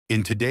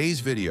In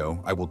today's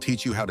video, I will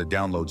teach you how to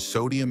download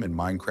Sodium and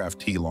Minecraft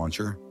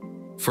TLauncher.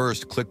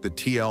 First, click the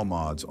TL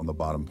mods on the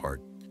bottom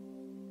part.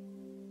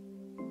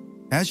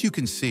 As you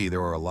can see, there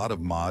are a lot of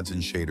mods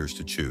and shaders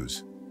to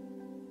choose.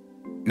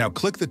 Now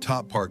click the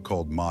top part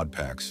called Mod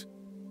Packs.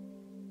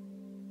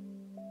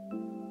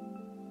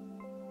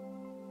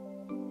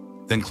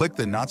 Then click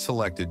the Not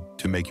Selected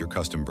to make your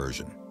custom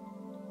version.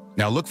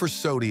 Now look for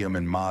Sodium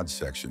and Mods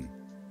section.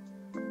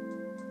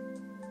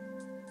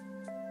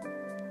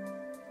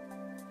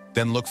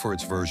 Then look for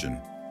its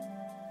version.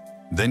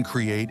 Then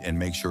create and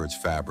make sure it's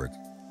fabric.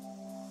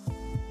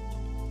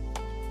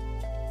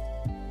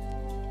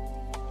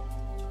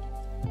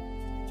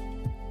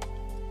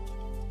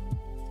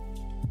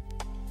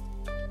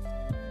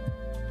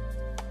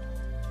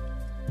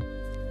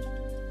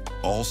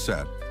 All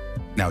set.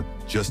 Now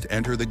just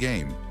enter the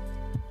game.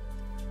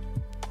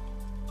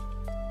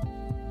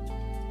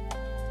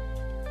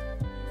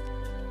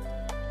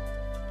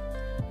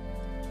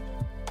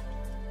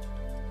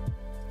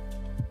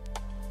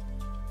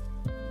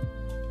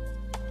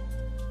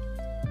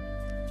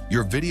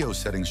 Your video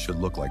settings should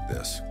look like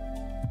this.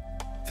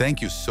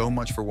 Thank you so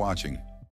much for watching.